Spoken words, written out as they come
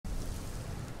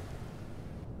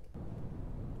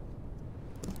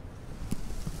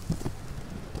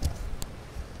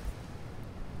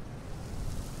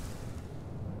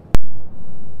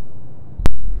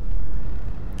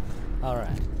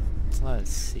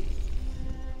let's see.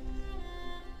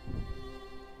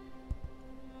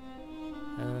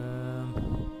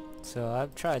 So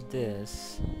I've tried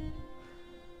this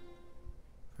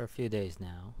for a few days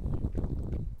now,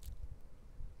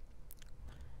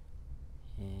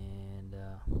 and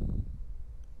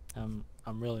I'm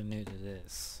really new to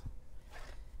this.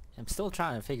 I'm still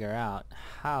trying to figure out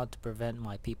how to prevent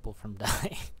my people from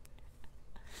dying.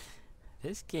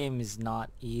 This game is not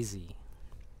easy.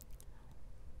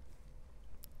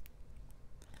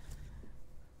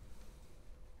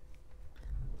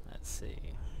 Let's see.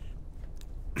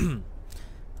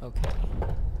 Okay.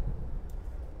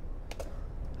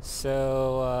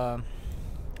 So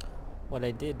what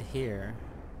I did here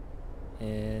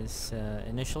is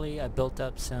initially I built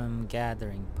up some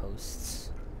gathering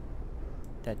posts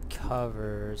that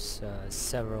covers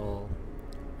several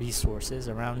resources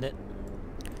around it,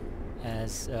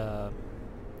 as you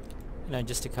know,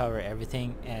 just to cover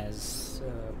everything as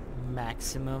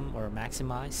maximum or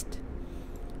maximized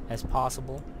as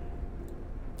possible.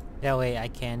 That way I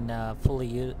can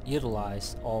fully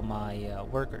utilize all my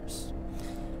workers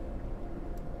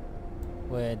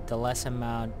with the less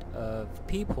amount of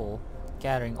people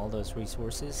gathering all those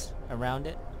resources around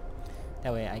it.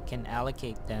 That way I can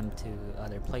allocate them to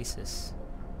other places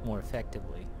more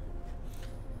effectively.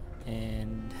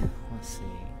 And let's see,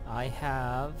 I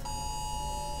have,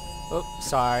 oh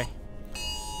sorry,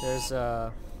 there's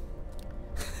a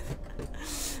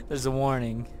there's a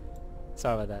warning,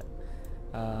 sorry about that.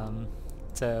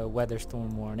 It's a weather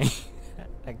storm warning.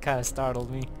 That kind of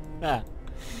startled me.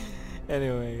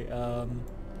 Anyway,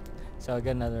 so I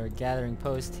got another gathering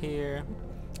post here.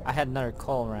 I had another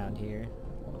call around here.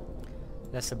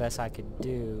 That's the best I could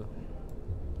do.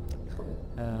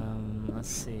 Let's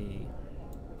see.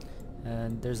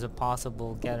 And there's a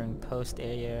possible gathering post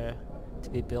area to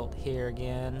be built here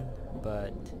again,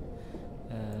 but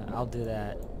I'll do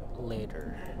that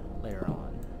later on.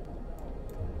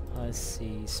 Let's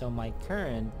see, so my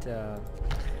current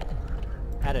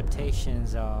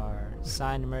adaptations are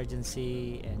sign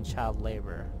emergency and child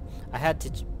labor. I had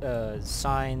to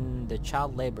sign the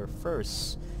child labor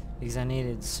first because I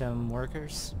needed some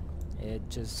workers. It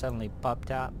just suddenly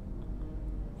popped out,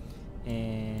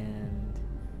 and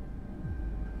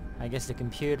I guess the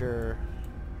computer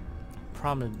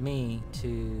prompted me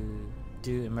to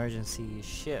do emergency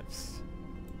shifts.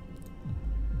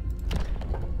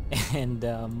 And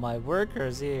my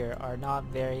workers here are not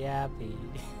very happy.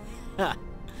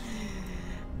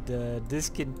 The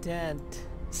discontent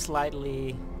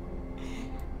slightly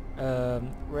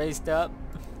raised up.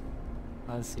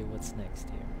 Let's see what's next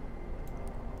here.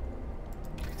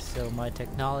 So my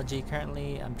technology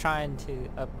currently, I'm trying to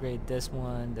upgrade this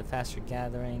one, the faster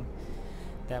gathering.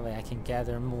 That way I can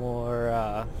gather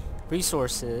more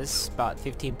resources about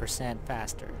 15%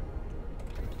 faster.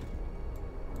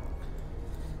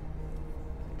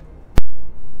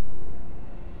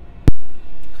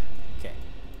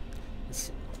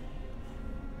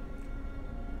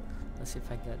 Let's see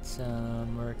if I got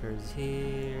some workers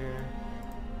here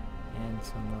and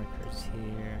some workers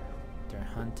here. They're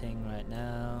hunting right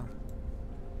now.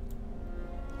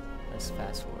 Let's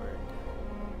fast forward.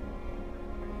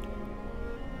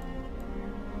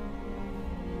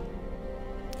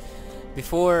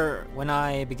 Before, when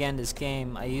I began this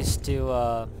game, I used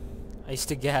to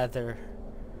gather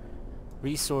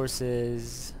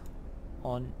resources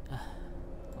on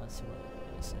let's see what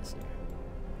it says here.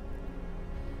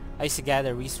 I used to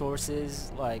gather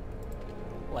resources like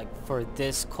for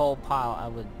this coal pile I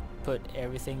would put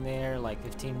everything there, like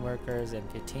 15 workers and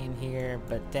 15 here,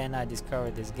 but then I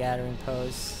discovered this gathering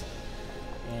post,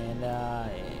 and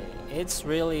it's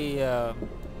really a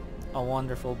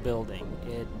wonderful building.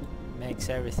 It makes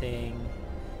everything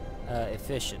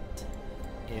efficient.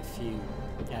 If you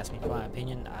ask me for my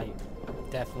opinion, I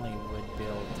definitely would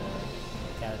build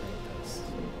a gathering post.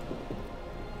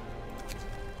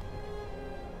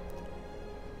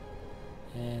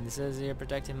 And it says here,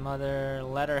 protecting mother,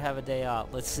 let her have a day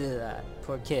off. Let's see that.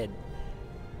 Poor kid.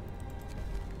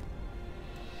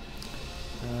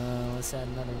 Let's add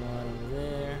another one over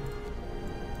there.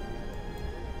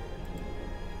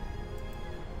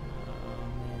 How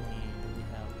many do we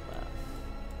have left?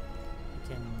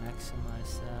 We can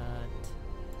maximize that.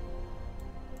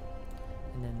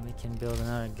 And then we can build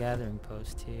another gathering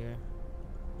post here.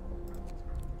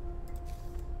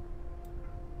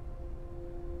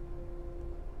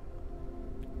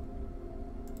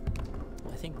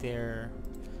 I think they're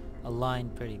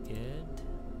aligned pretty good.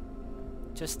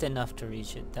 Just enough to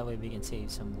reach it. That way we can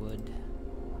save some wood.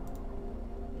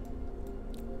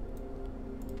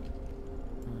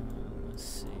 Let's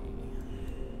see.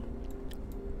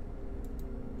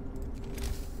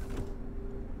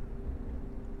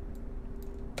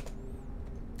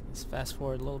 fast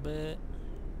forward a little bit.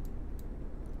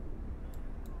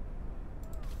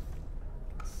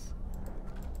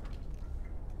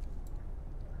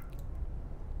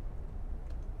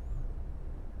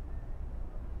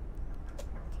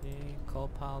 Okay, coal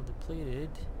pile depleted.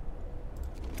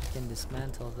 Can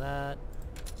dismantle that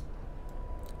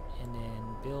and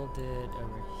then build it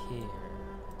over here.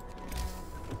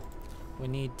 We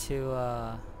need to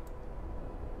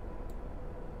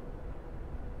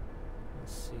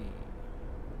let's see,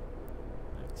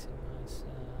 maximize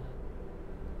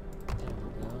that. There we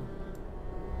go.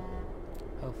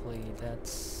 Hopefully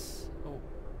that's, oh,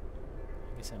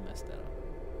 I guess I messed that up.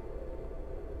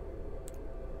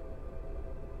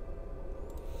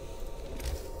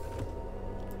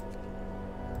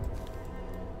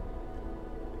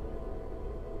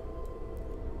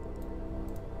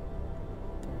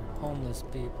 Homeless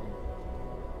people.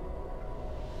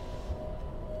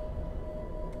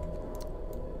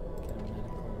 Got a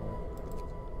medical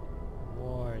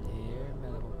ward here,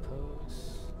 medical post.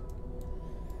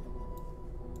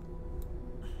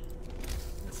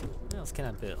 Let's see, what else can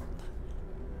I build?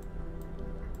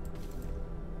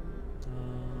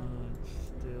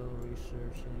 Still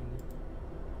researching.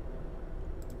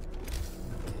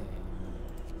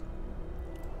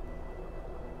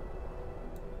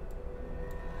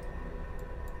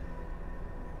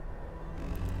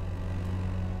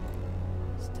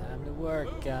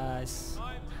 Work, guys.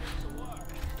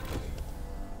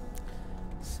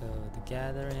 So the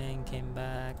gathering came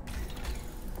back.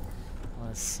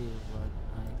 Let's see what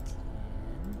I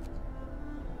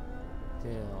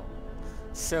can build.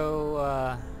 So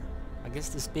I guess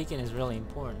this beacon is really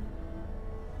important.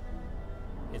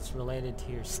 It's related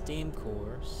to your steam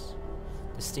cores.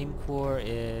 The steam core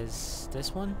is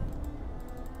this one.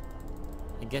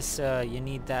 I guess you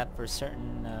need that for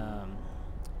certain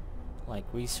like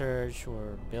research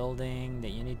or building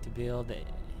that you need to build,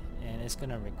 and it's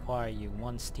gonna require you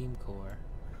one steam core.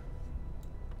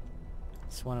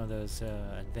 It's one of those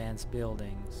advanced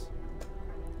buildings.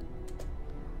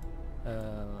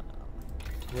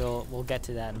 We'll get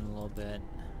to that in a little bit.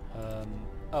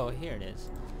 Oh, here it is.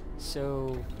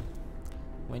 So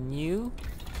when you,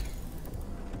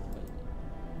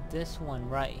 this one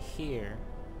right here,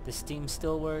 the steam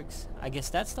still works. I guess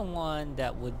that's the one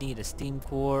that would need a steam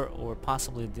core, or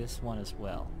possibly this one as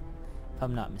well, if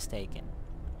I'm not mistaken.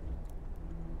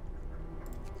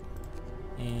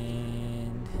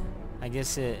 And I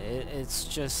guess it's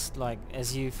just like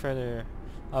as you further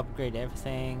upgrade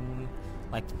everything,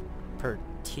 like per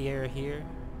tier here,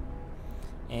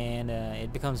 and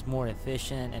it becomes more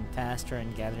efficient and faster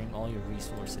in gathering all your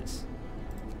resources.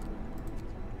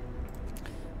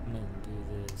 I'm gonna do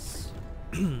this.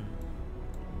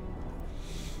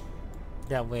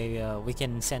 That way we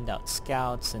can send out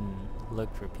scouts and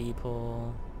look for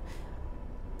people.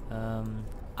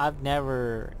 I've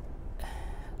never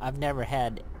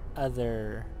had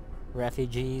other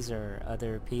refugees or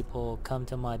other people come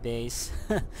to my base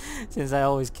since I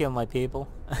always kill my people.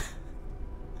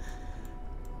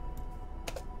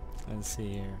 Let's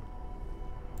see here.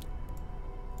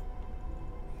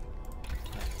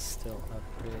 That's still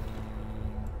upgrading.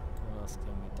 What else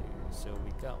can we do? So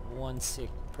we got one sick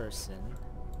person.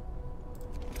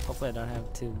 Hopefully I don't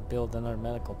have to build another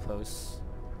medical post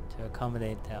to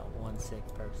accommodate that one sick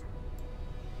person.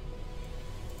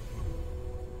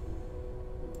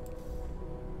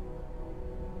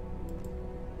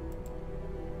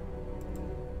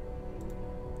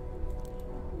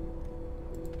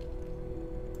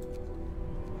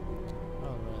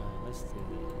 Alright, let's do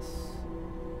this.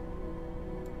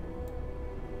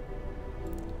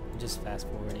 Just fast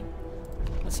forwarding.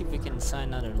 Let's see if we can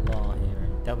sign another law here.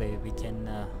 That way we can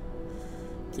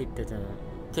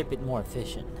keep it more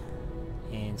efficient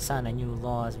and sign a new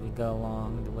law as we go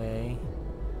along the way,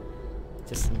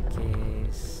 just in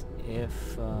case.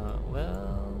 If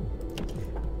well,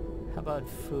 how about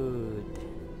food?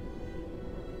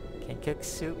 Can cook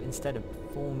soup instead of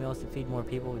full meals to feed more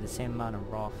people with the same amount of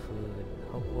raw food.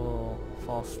 Hope will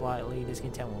fall slightly.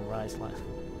 Discontent will rise slightly.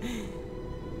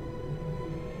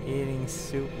 Eating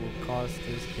soup will cause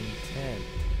discontent.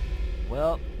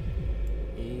 Well,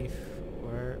 if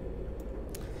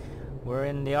we're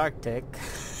in the Arctic,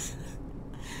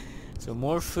 so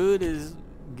more food is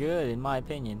good in my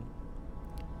opinion.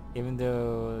 Even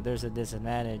though there's a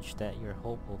disadvantage that your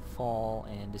hope will fall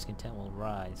and discontent will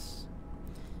rise.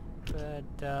 But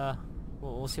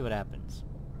we'll see what happens.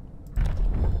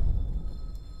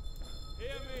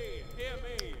 Hear me, hear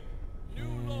me.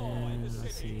 New law in the city.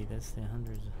 Let's see, that's the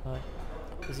hundreds of hut.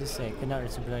 What does it say? Cannot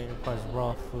reciprocate requires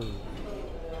raw food.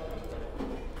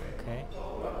 Okay.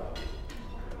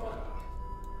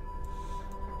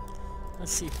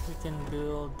 Let's see if we can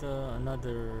build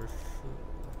another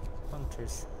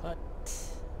hunter's hut.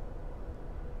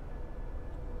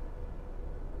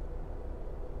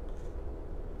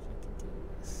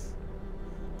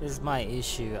 This is my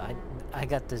issue. I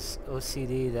got this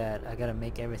OCD that I gotta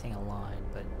make everything align,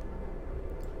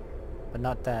 but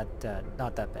not that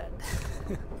bad.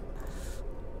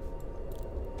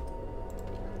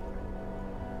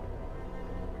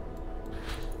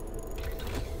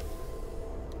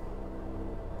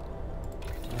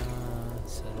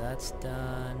 So that's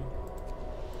done.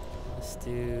 Let's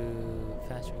do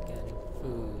faster getting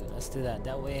food. Let's do that.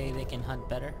 That way they can hunt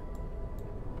better.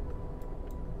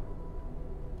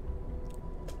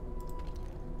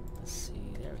 Let's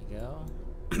see. There we go.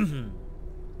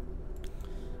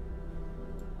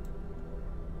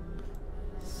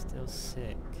 Still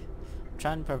sick. I'm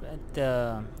trying to prevent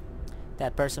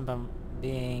that person from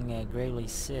being gravely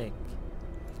sick.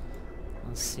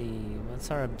 Let's see.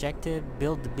 What's our objective?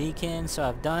 Build the beacon. So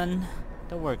I've done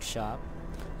the workshop.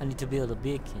 I need to build a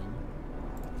beacon.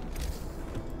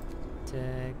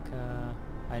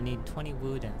 I need 20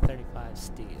 wood and 35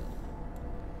 steel.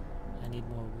 I need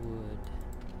more wood.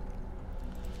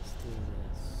 Let's do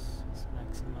this. Let's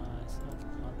maximize. Nope,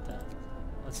 not that.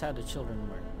 Let's have the children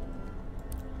work.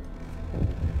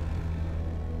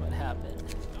 What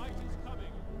happened?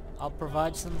 I'll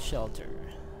provide some shelter.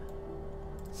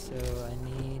 So I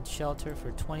need shelter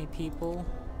for 20 people.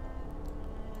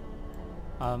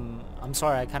 I'm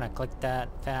sorry I kind of clicked that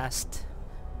fast,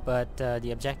 but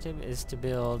the objective is to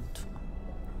build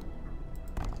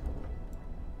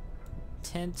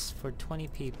tents for 20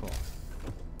 people.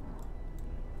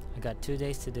 I got 2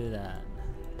 days to do that.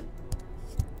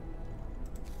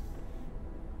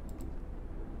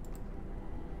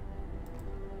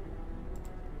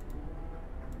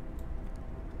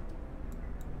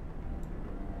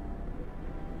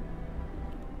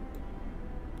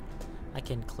 I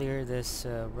can clear this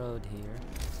road here,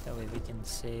 that way we can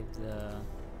save the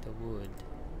wood.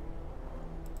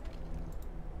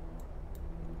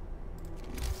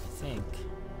 I think.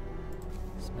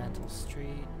 Dismantle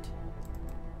street.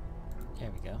 There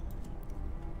we go.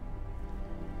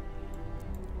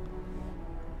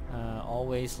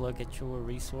 Always look at your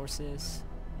resources.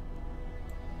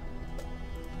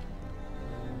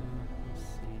 Let's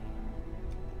see.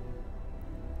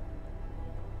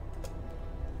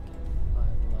 Okay, 5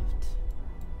 left.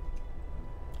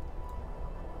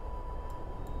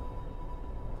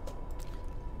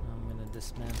 I'm gonna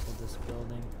dismantle this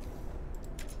building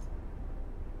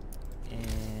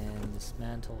and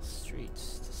dismantle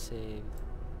streets to save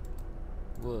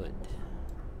wood.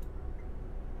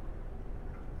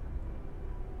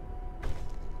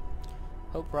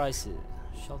 Hope rises.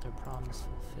 Shelter promise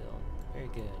fulfilled. Very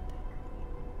good.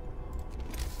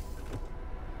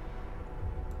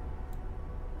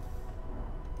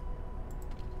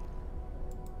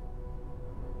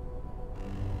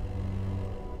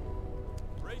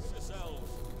 Brace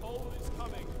yourselves. Cold is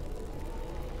coming.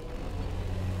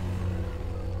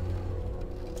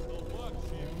 The work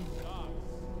shift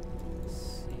starts. Let's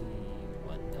see,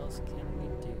 what else can we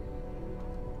do?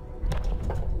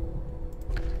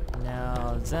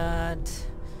 Now that,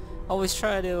 always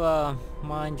try to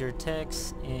mind your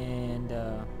text and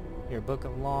your book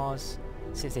of laws.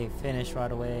 See if they finish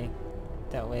right away.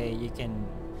 That way you can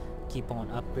keep on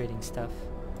upgrading stuff.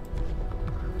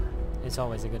 It's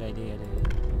always a good idea to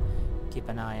keep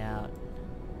an eye out.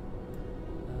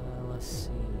 Let's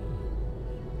see.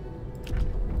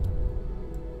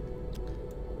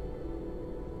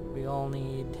 We all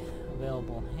need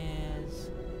available hands.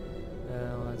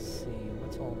 Let's see.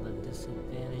 What's all the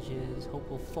disadvantages? Hope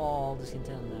will fall.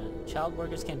 Discontent. Child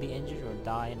workers can be injured or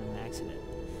die in an accident.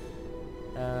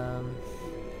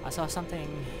 I saw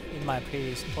something in my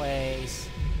previous place.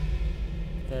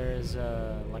 There's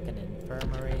like an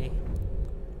infirmary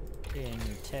in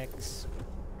your text.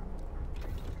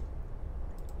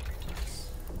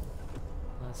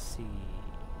 Let's see.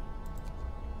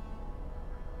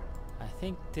 I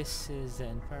think this is the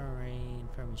infirmary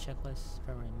checklist,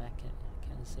 infirmary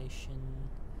mechanization.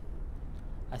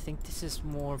 I think this is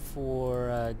more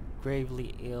for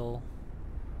gravely ill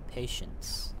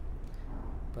patients,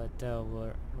 but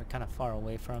we're kind of far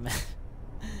away from it.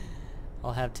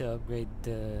 I'll have to upgrade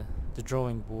the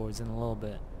drawing boards in a little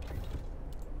bit.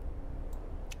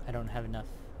 I don't have enough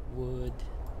wood.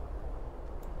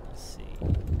 Let's see.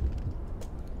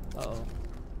 Uh-oh.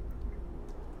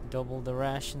 Double the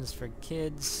rations for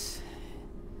kids.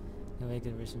 Make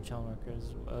good recent child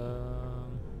workers.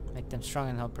 Make them strong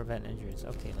and help prevent injuries.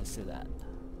 Okay, let's do that.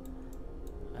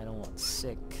 I don't want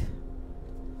sick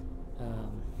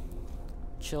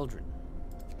children.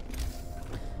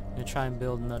 gonna try and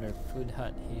build another food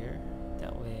hut here.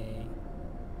 That way,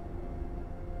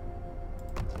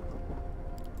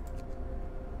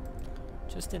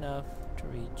 just enough to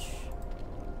reach.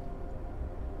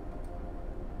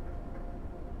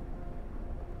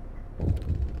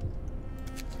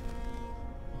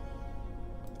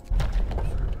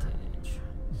 Shortage.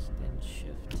 Extend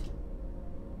shift.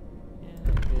 Yeah,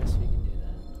 I guess we can do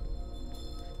that.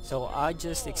 So I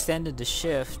just extended the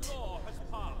shift,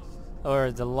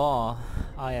 or the law.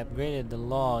 I upgraded the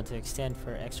law to extend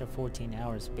for extra 14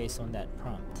 hours based on that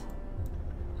prompt.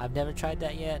 I've never tried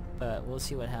that yet, but we'll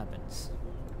see what happens.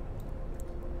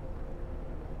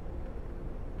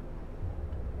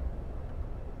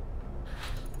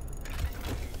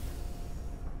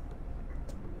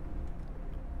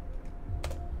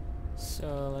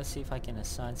 So let's see if I can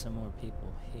assign some more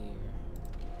people here.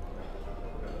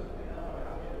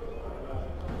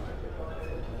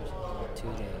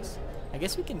 2 days. I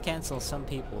guess we can cancel some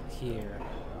people here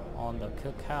on the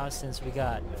cookhouse since we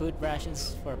got food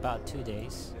rations for about 2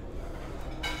 days.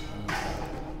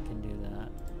 Can do that.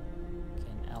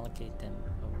 Can allocate them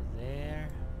over there.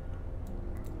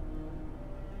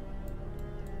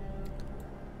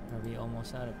 Are we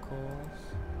almost out of coals?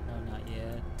 No, not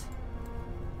yet.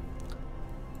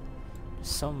 There's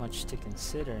so much to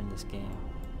consider in this game.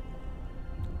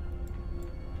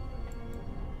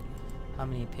 How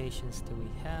many patients do we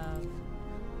have?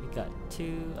 We got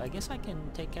 2. I guess I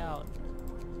can take out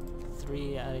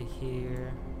 3 out of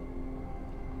here.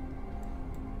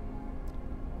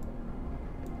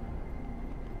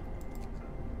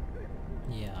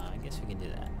 Yeah, I guess we can do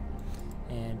that.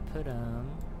 And put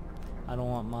I don't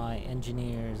want my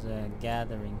engineers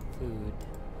gathering food.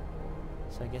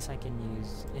 So I guess I can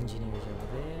use engineers over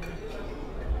there.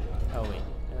 Oh wait.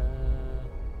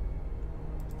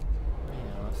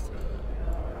 Yeah, let's do that.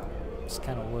 Just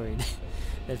kind of worried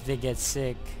that if they get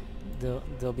sick,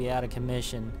 they'll be out of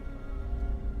commission.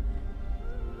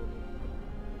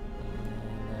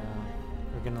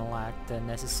 And we're gonna lack the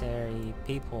necessary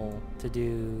people to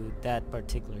do that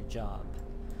particular job.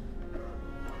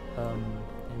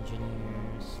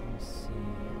 Engineers, let's see.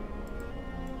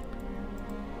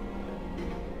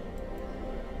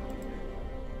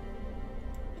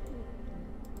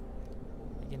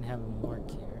 I can have them work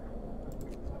here.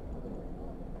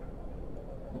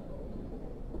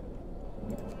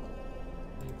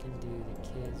 We can do the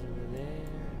kids over there.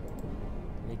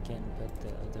 We can put the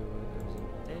other workers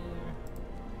over there.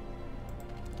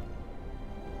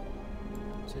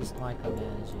 Just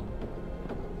micromanaging.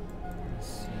 Let's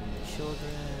see,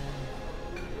 children.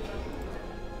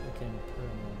 We can put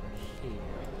them over here.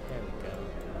 There we go.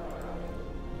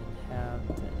 And have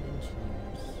the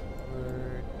engineers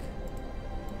work.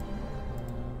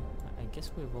 I guess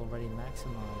we've already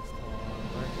maximized our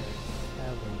workers,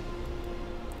 have we?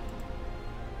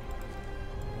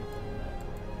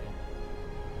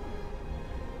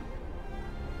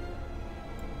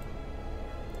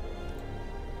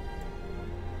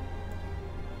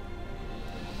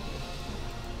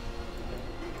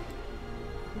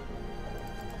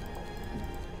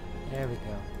 There we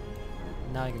go.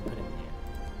 Now I can put him here.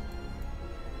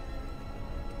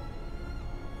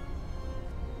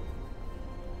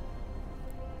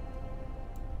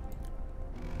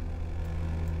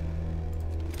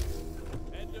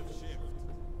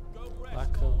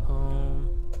 Lack of home.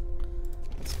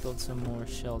 Let's build some more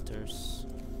shelters.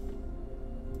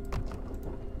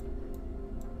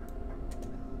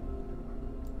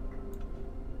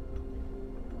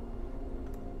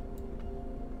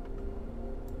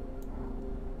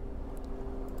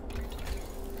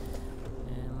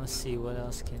 And let's see, what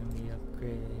else can we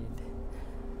upgrade?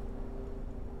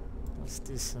 Let's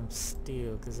do some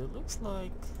steel, because it looks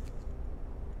like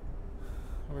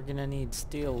we're gonna need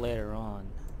steel later on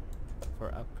for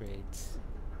upgrades.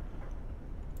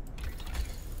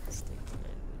 Let's take care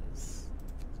of this.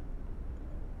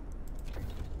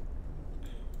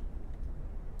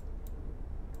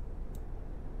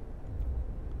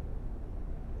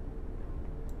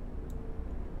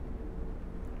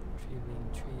 Tree being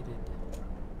treated.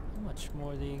 How much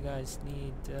more do you guys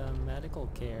need medical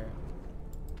care?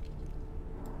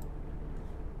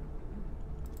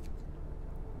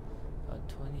 About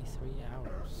 23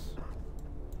 hours.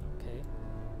 Okay.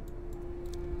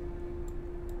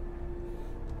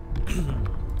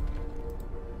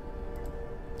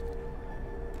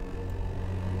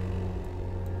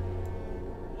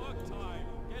 Work time.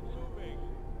 Get moving.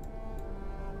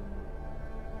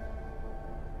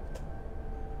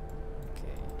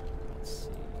 Okay, let's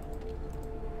see.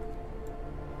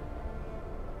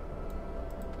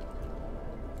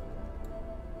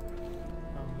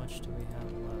 How much do we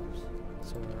have left?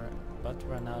 to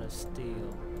run out of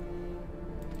steel.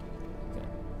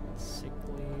 Got sick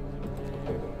leaves over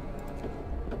there.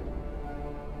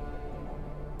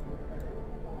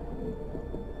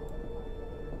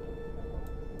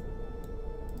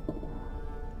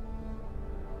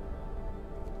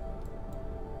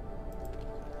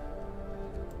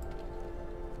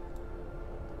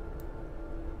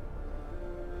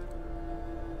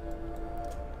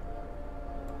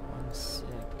 I'm sick.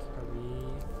 Are we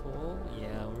full?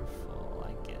 Yeah, we're full.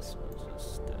 I guess we'll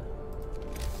just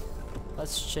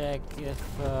let's check if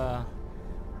our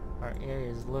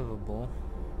area is livable.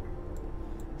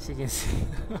 As you can see,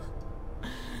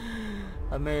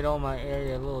 I made all my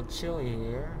area a little chilly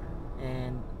here,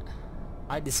 and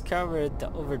I discovered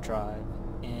the overdrive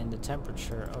and the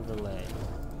temperature overlay.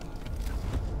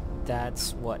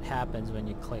 That's what happens when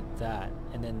you click that,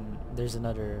 and then there's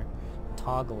another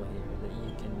toggle here that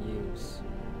you can use.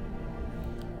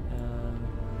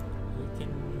 You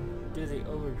can do the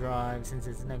overdrive since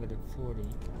it's -40.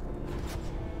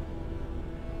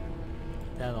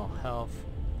 That'll help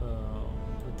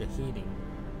with the heating.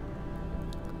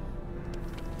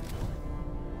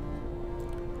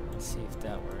 Let's see if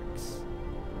that works.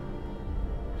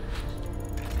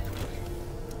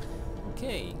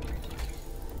 Okay,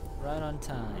 right on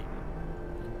time.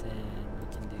 And then we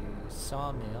can do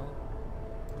sawmill.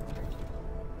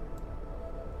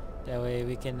 That way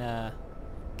we can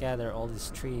gather all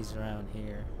these trees around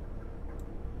here.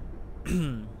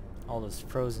 All those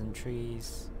frozen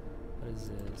trees. What is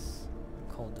this?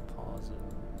 Coal deposit.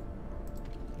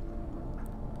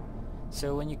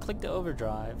 So when you click the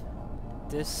overdrive,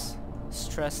 this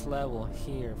stress level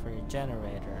here for your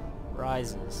generator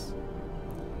rises.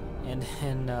 And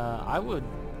then I would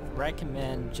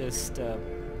recommend just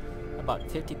about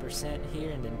 50%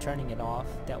 here and then turning it off.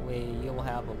 That way you'll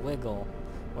have a wiggle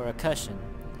or a cushion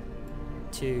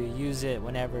to use it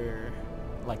whenever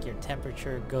like your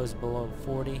temperature goes below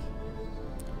 40,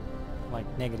 like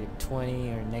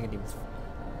 -20 or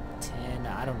 -10.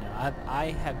 I don't know.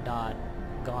 I have not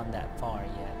gone that far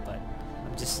yet, but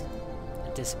I'm just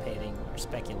anticipating or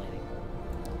speculating.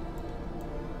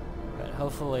 But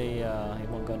hopefully it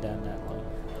won't go down that low.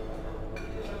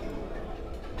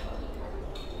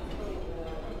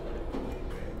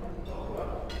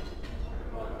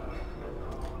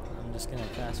 I'm just gonna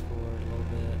fast forward a little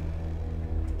bit.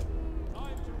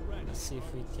 Let's see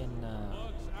if we can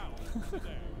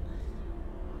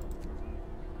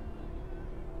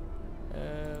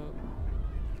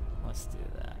let's do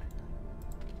that.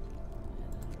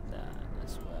 And that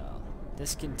as well.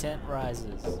 Discontent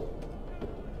rises.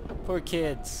 Poor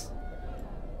kids.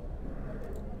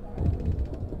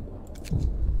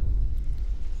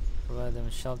 Provide them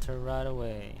shelter right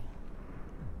away.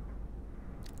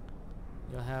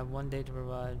 You'll have 1 day to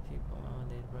provide people, 1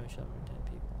 day to provide shelter for 10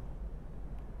 people.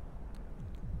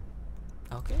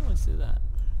 Okay, let's do that.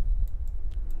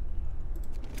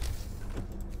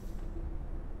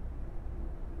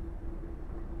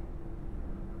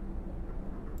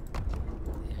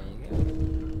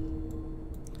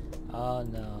 Oh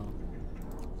no.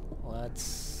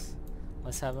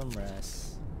 Let's have him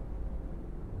rest.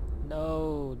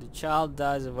 No, the child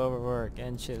dies of overwork.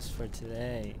 End shifts for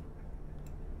today.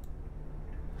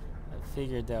 I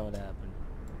figured that would happen,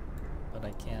 but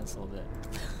I canceled it.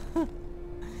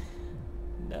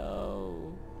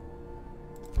 No.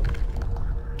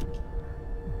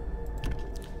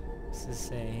 What's this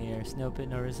saying here? Snow pit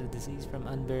notice of disease from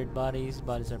unburied bodies.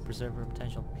 Bodies are preserved for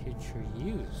potential future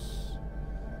use.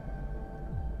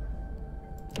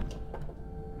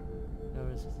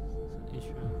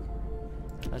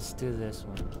 Let's do this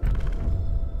one.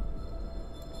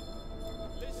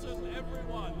 Listen,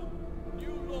 everyone.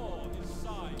 New law is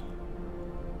signed.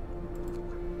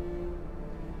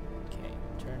 Okay,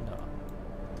 turned off.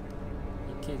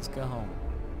 You kids go home.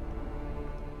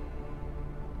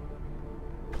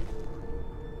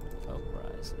 Hope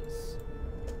rises.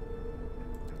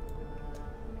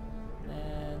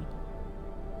 Man.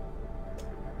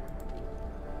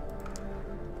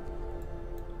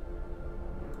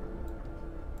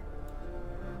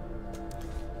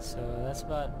 So that's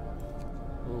about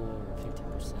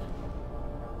 50%.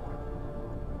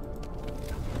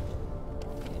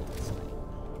 Okay, let's see.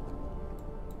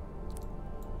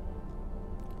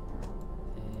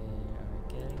 They are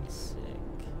getting sick.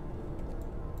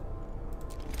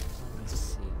 Let me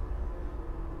see.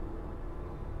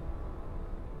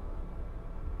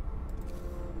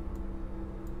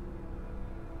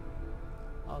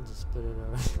 I'll just put it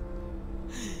over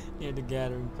near the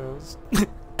gathering post.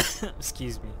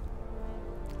 Excuse me.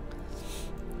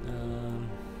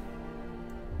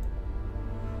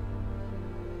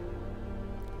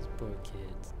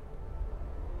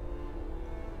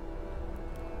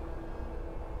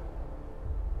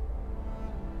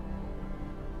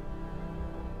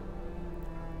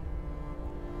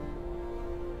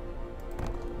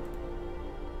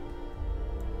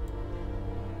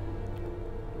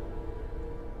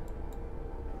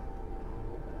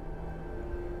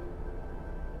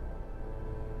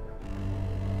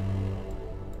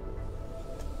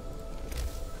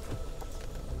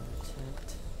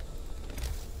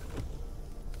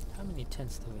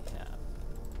 tents do we have?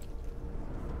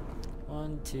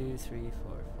 1, 2, 3, 4,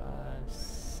 5,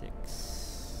 6,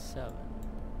 7.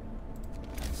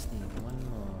 Just need one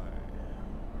more.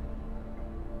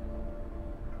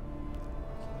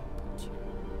 Put you.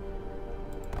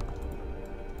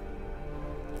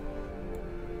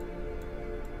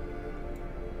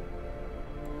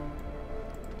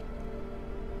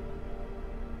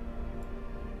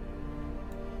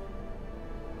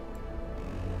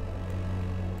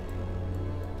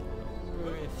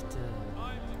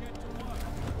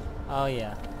 Oh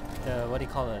yeah, the what do you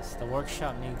call this? The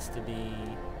workshop needs to be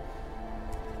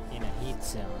in a heat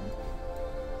zone.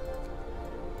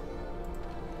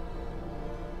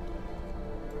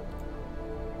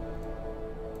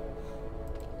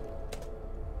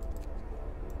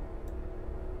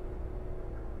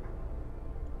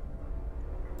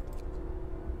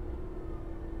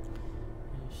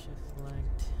 Shift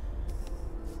length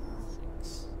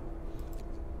 6.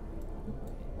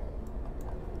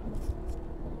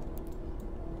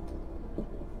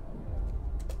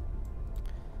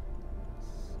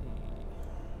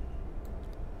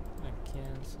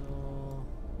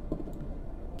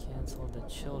 Cancel the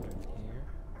children here.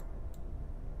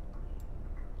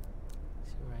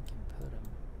 See where I can put them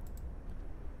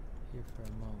here for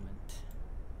a moment,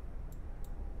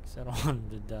 because I don't want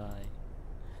them to die.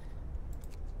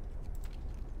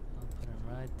 I'll put them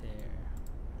right there.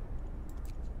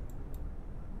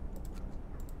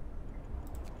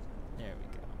 There we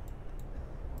go.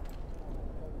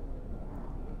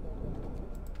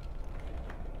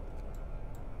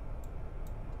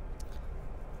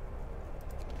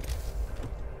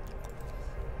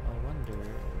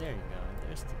 There you go.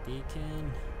 There's the beacon.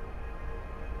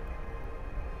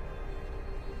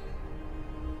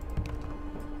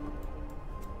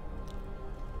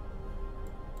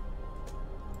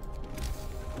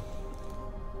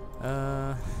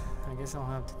 I guess I'll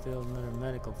have to build another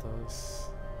medical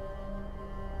post.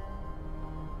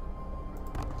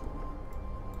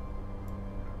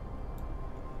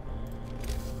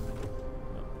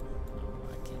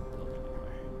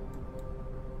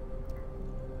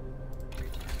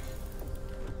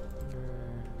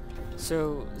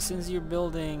 So, since you're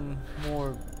building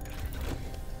more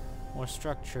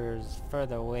structures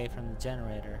further away from the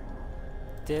generator,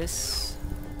 this,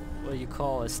 what you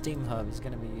call a steam hub, is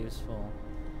going to be useful.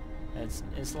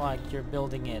 It's like you're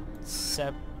building it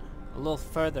a little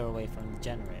further away from the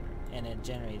generator, and it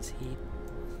generates heat.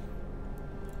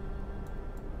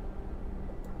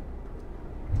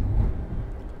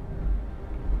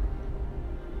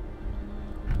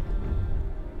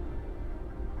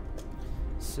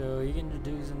 So you can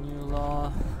introduce a new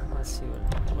law. Let's see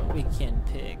what we can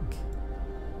pick.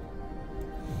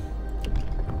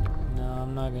 No,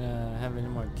 I'm not gonna have any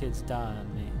more kids die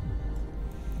on me.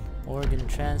 Organ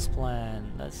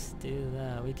transplant. Let's do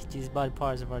that. We could use body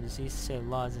parts of our deceased to save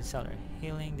lives and cellular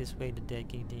healing. This way the dead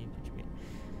can contribute.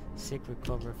 Sick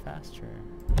recover faster.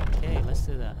 Okay, let's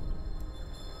do that.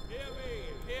 Hear me,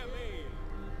 hear me.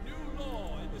 New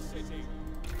law in the city.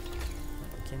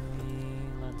 Can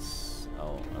we? Let's.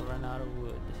 Oh, I ran out of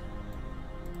wood.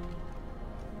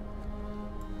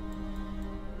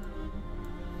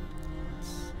 Let's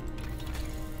see.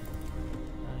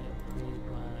 I upgrade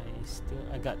my steel.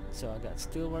 I got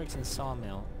steelworks and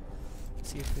sawmill. Let's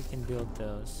see if we can build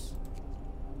those.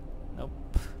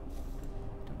 Nope.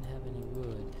 Don't have any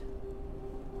wood.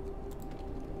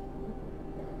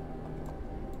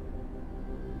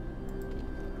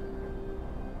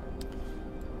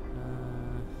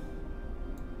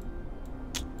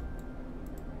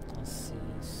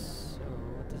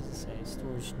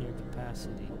 Storage near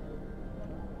capacity.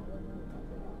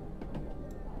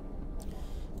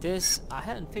 This, I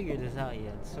hadn't figured this out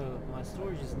yet, so my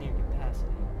storage is near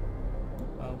capacity.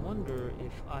 I wonder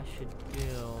if I should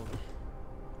build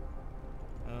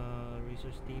a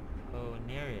resource depot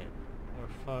near it or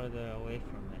farther away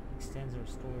from it. Extends our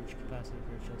storage capacity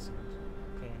for just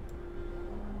okay.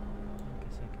 I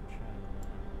guess I can try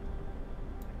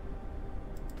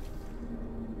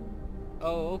that.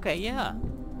 Oh, okay, yeah.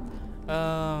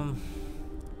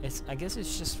 I guess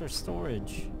it's just for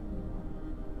storage.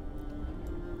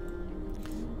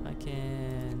 I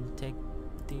can take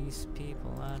these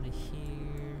people out of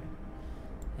here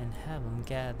and have them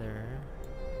gather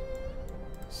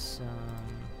some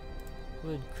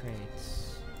wood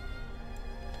crates.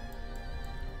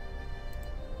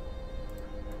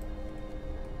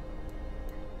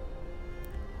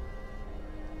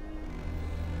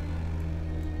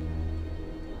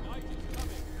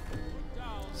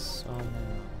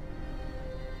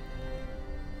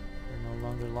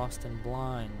 Lost and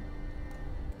blind.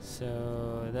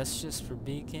 So that's just for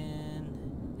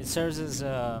beacon. It serves as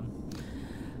I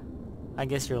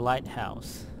guess your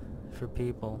lighthouse for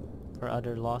people, for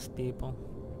other lost people.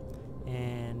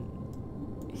 And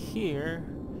here,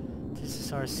 this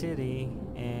is our city,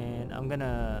 and I'm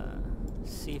gonna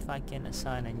see if I can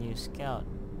assign a new scout.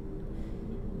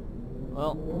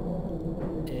 Well,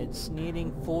 it's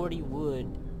needing 40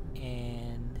 wood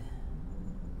and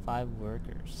 5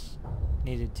 workers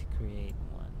needed to create one.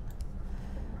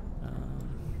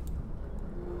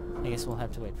 I guess we'll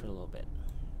have to wait for a little bit.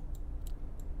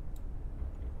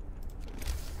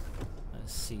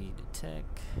 Let's see,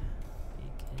 detect,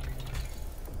 beacon,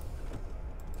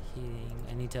 heating.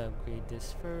 I need to upgrade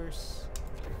this first.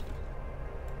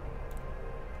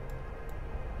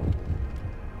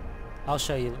 I'll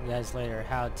show you guys later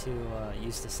how to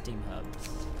use the steam hubs.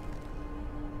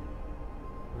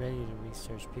 Ready to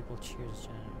research. People cheers.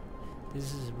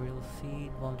 This is a real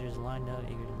feed. Volunteers lined up,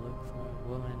 eager to look for a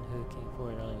woman who came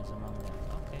forward earlier was among them.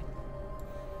 Okay.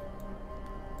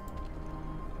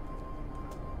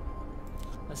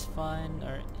 Let's find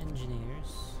our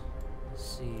engineers. Let's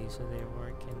see. So they're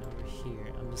working over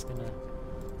here. I'm just gonna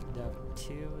duck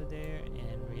 2 over there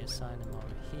and reassign them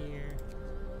over here.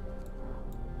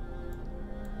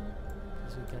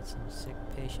 We got some sick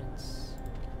patients.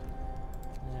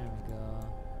 There we go.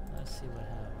 Let's see what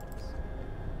happens.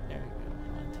 There we go.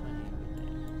 120 over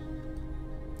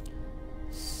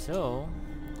there. So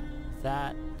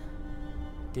that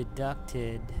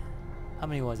deducted, how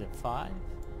many was it? 5?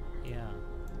 Yeah.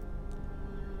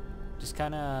 Just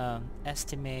kind of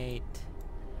estimate.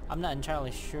 I'm not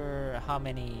entirely sure how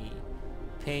many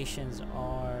patients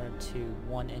are to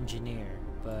 1 engineer,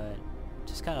 but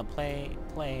just kind of play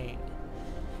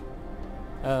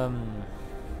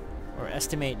or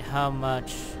estimate how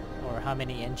much or how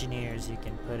many engineers you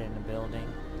can put in a building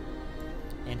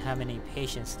and how many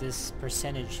patients. This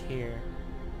percentage here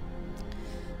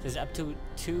says up to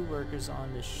 2 workers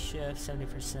on the shift,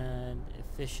 70%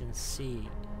 efficiency.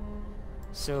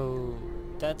 So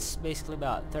that's basically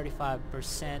about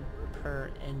 35% per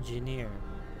engineer.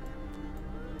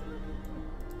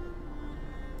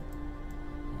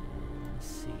 And let's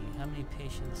see, how many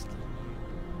patients can you...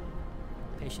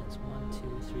 Patients 1, 2,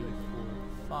 3, 4,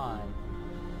 5.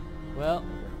 Well,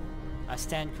 I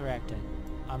stand corrected.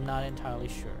 I'm not entirely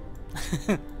sure.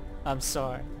 I'm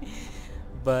sorry.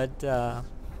 But I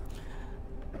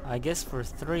guess for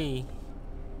 3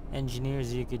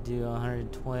 engineers you could do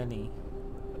 120.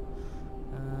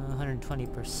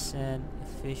 120%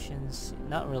 efficiency.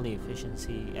 Not really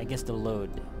efficiency. I guess the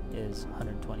load is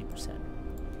 120%.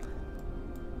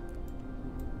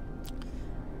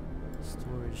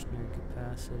 Storage near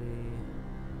capacity.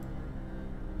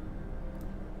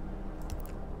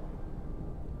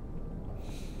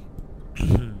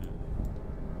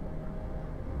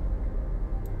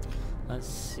 Let's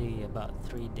see, about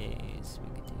 3 days. We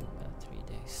could do about 3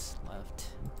 days left.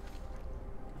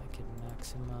 I could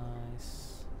maximize.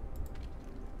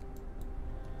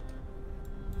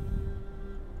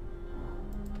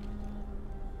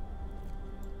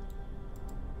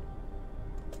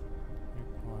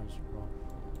 Requires raw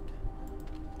food.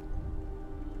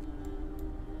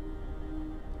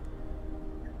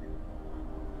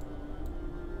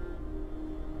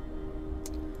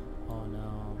 Oh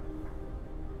no.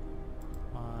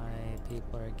 My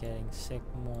people are getting sick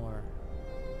more.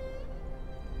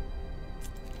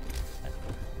 I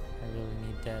really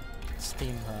need that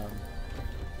steam hub.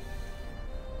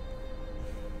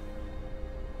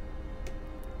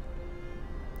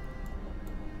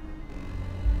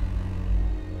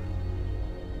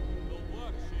 The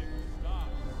work shift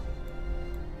starts.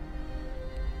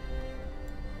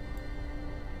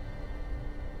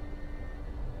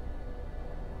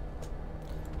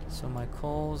 So my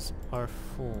coals are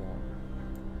full.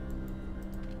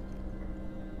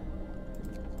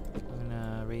 I'm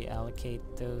gonna reallocate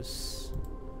those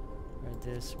or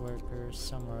this worker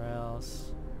somewhere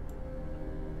else.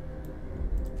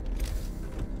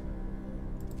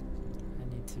 I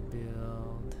need to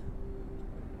build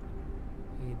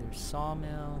either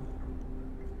sawmill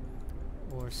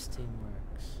or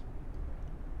steamworks.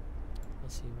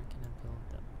 Let's see, where can I build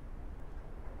them?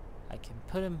 I can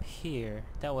put them here.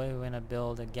 That way when I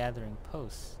build a gathering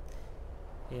post,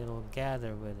 it'll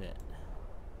gather with it.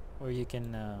 Or you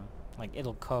can, like,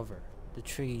 it'll cover the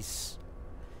trees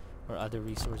or other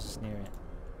resources near it.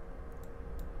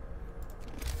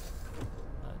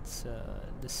 Let's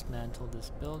dismantle this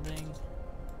building.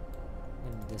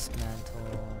 I'm gonna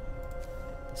dismantle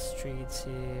the streets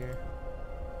here.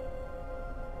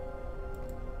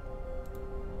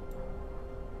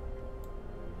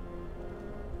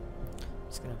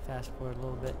 Just Just gonna fast forward a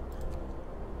little bit.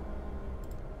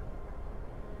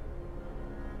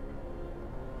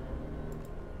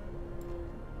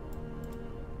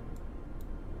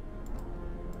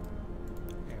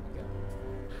 There we go.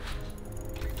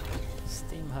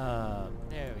 Steam hub.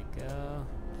 There we go.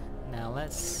 Now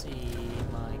let's see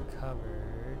my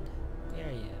covered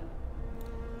area.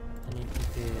 I need to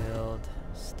build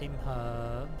steam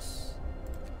hubs.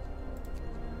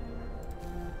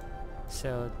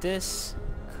 So this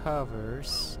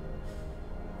covers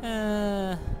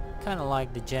kind of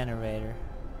like the generator,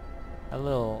 a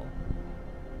little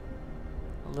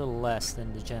less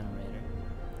than the generator.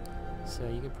 So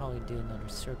you could probably do another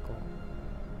circle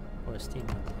or a steam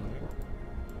hub here.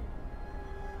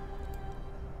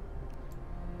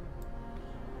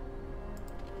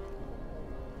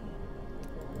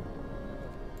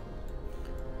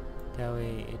 That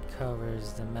way it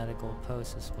covers the medical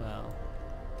post as well.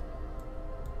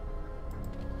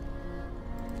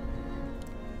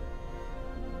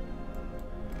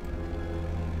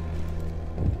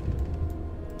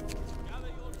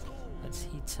 Let's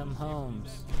heat some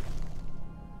homes.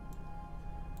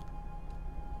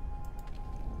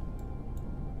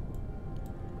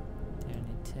 There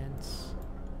any tents?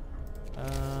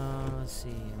 Let's see,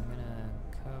 I'm gonna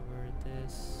cover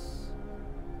this.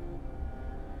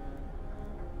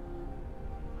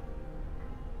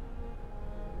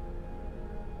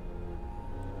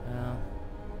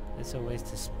 It's a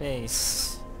waste of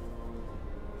space.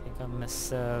 I think I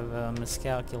must have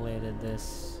miscalculated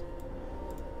this.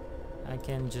 I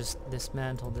can just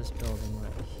dismantle this building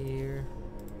right here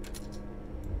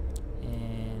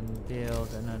and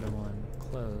build another one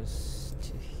close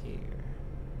to here.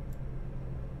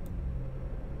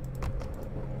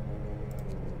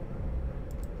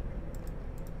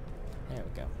 There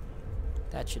we go.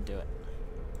 That should do it.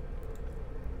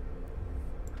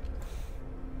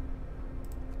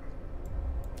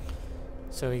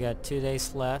 So we got 2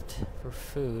 days left for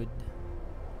food.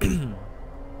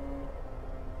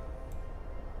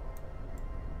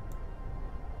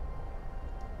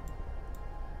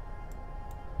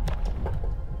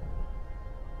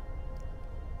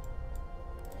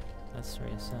 Let's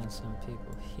reassign some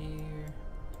people here.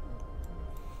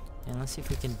 And let's see if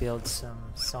we can build some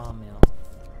sawmill.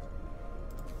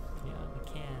 Yeah, we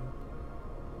can.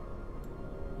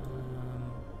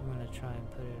 I'm gonna try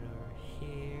and put it over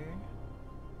here.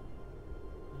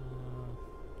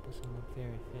 Doesn't look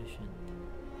very efficient.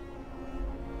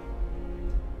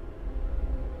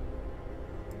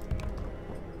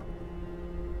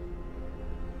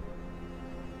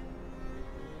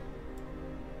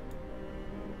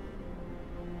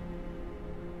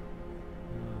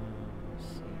 Let's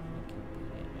see if we can put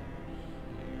it over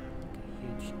here, like a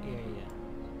huge area.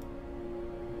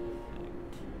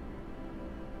 Perfect.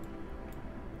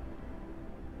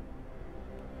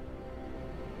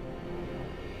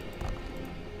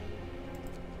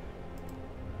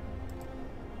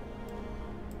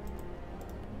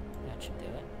 Should do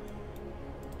it.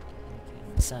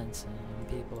 Okay, send some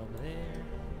people over there.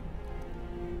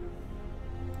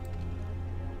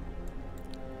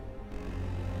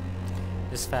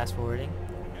 Just fast forwarding.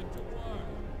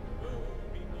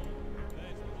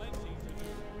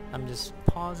 I'm just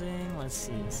pausing. Let's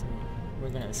see. So we're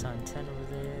gonna assign 10 over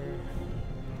there,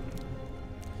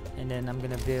 and then I'm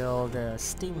gonna build a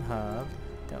steam hub.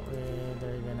 That way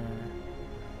they're gonna.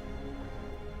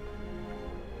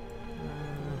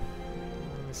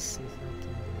 Let's see if I can do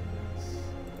this.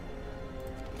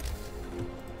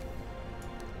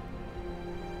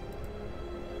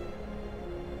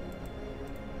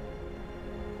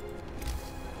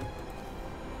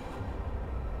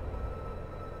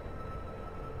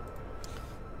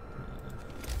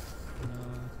 No.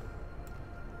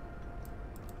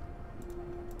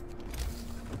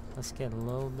 Let's get a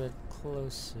little bit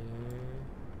closer.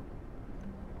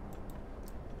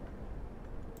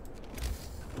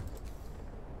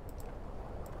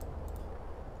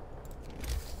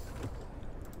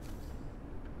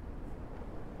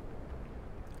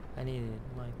 I need it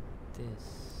like this.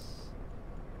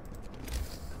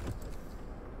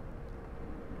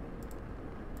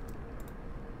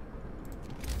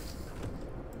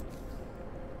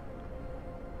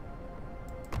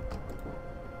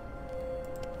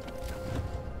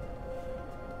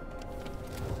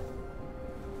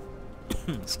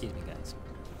 Excuse me, guys.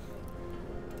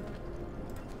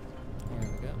 There we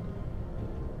go.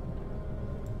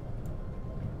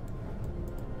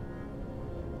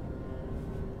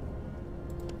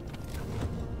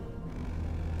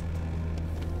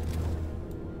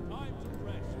 Time to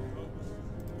rest, folks.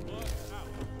 Work out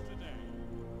today.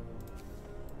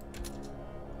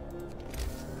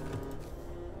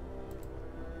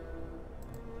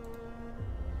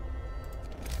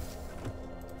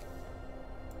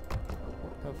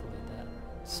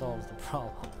 solves the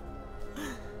problem.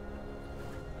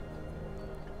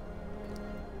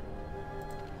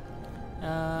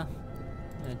 I'm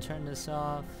gonna turn this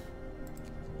off.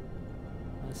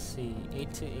 Let's see,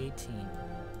 8 to 18.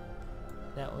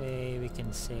 That way we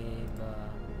can save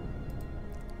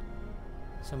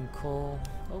some coal.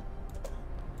 Oh,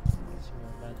 so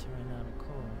we're about to run out of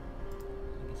coal.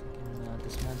 I guess I can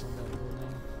dismantle that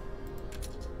building.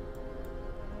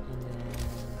 And then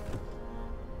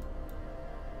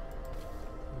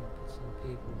put some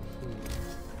people here.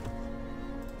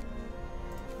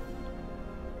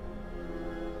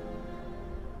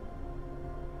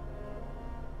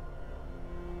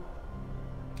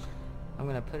 I'm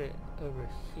gonna put it over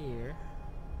here.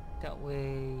 That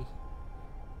way,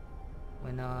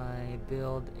 when I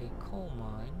build a coal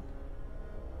mine,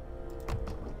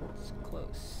 it's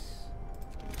close.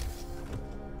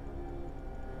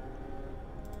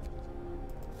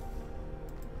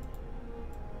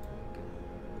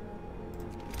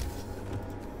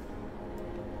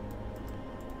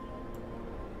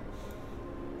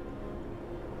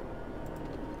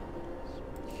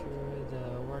 Sure,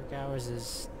 the work hours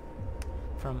is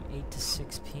from 8 to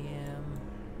 6 p.m.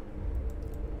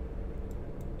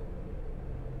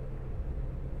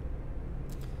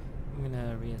 I'm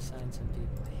gonna reassign some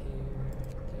people here.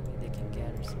 That way they can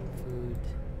gather some food.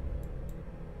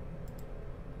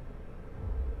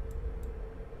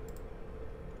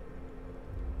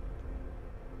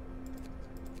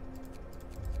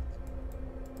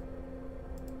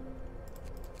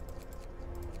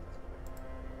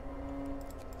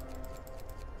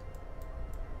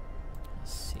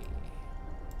 Let's see.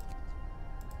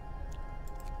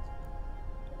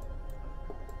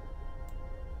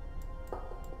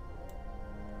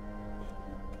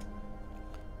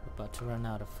 We're about to run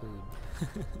out of food.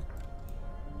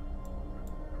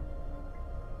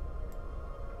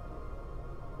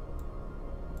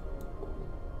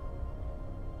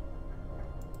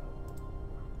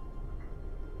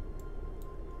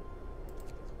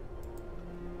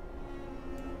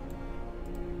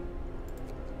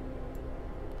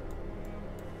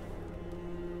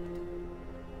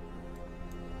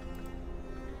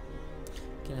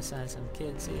 Can assign some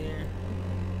kids here.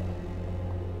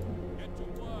 Get to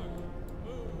work.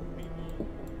 Move, people.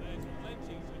 There's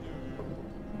plenty to do.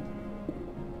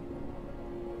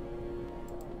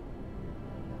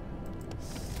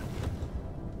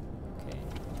 Okay,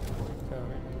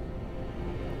 covered.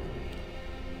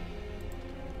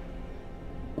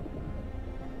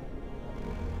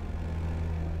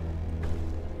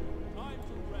 Time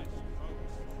to rest,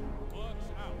 folks. Work's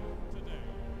out today.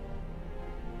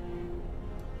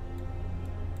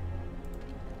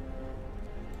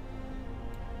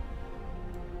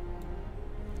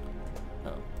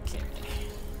 Okay.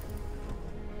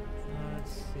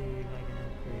 Let's see if I can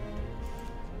upgrade this.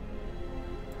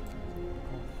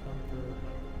 Coal thumper.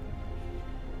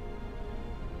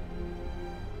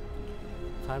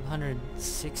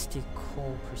 560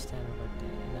 coal per standard per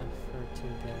day, enough for 2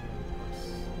 gatherers.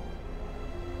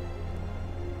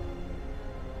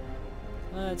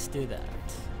 Let's do that.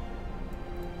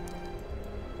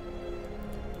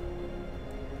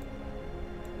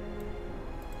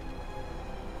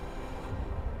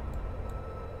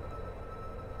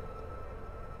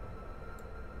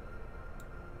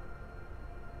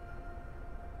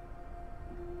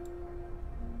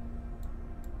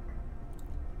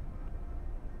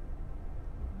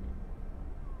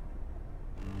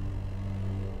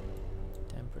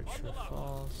 Temperature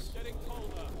falls. Getting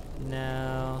colder.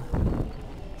 Now,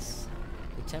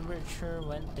 the temperature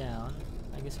went down.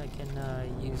 I guess I can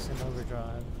use an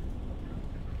overdrive.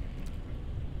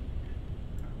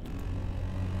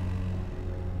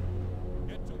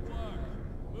 Get to work.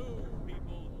 Move,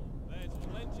 people. There's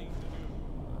plenty to do.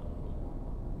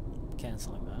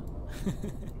 Canceling that.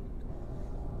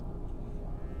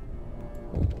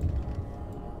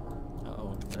 Uh-oh,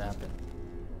 what happened?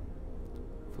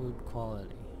 Food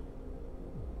quality.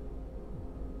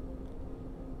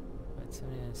 But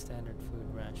 79 standard food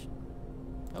ration.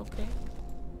 Okay.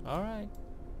 Alright.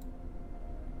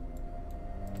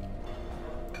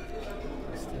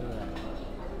 Let's do that.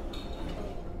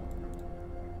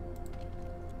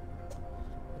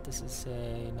 What does it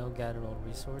say? No gatherable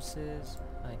resources.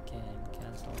 I can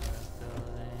cancel that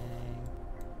building.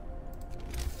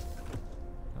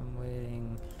 I'm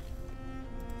waiting.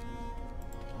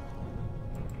 I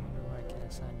wonder where I can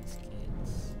assign these kids.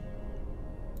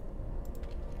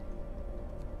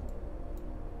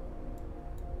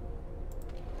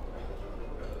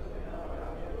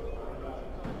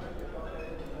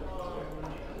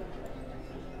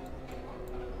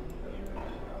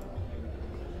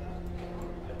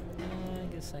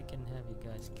 guess I can have you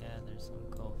guys gather some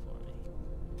coal for me.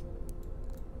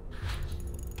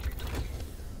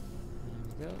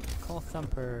 There we go. Coal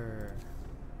thumper.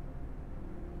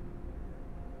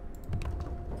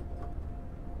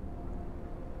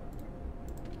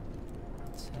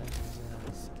 Let's have you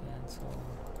guys cancel.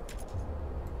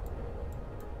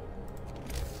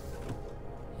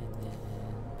 And then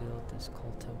build this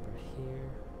coal thumper here.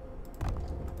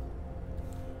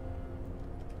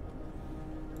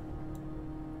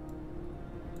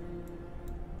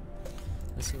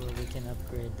 Let's see what we can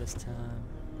upgrade this time.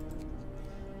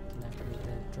 Can upgrade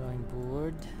that drawing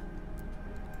board.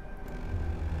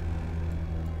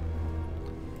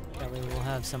 That way we'll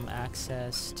have some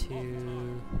access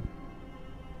to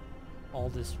all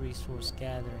this resource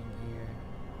gathering here.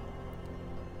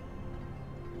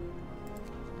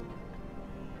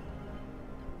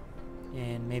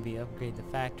 And maybe upgrade the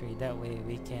factory. That way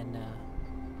we can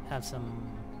have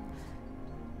some,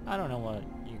 I don't know what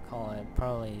you call it,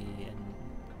 probably an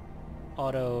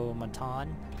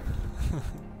automaton.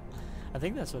 I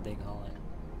think that's what they call it.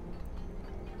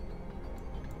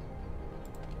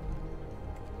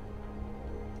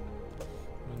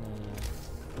 I'm gonna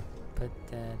put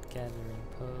that gathering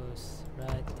post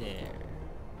right there.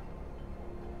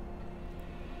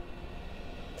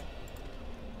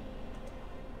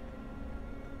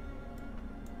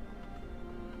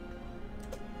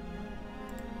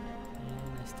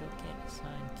 And I still can't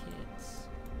assign kids.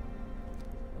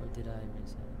 Or did I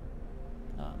resign?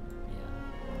 Oh,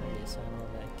 yeah. I reassigned all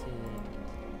that kid.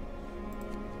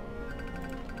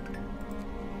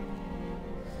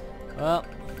 Well,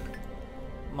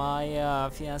 my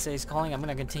fiance is calling. I'm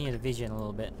gonna continue the vision a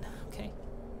little bit. Okay.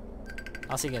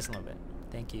 I'll see you guys in a little bit.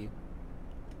 Thank you.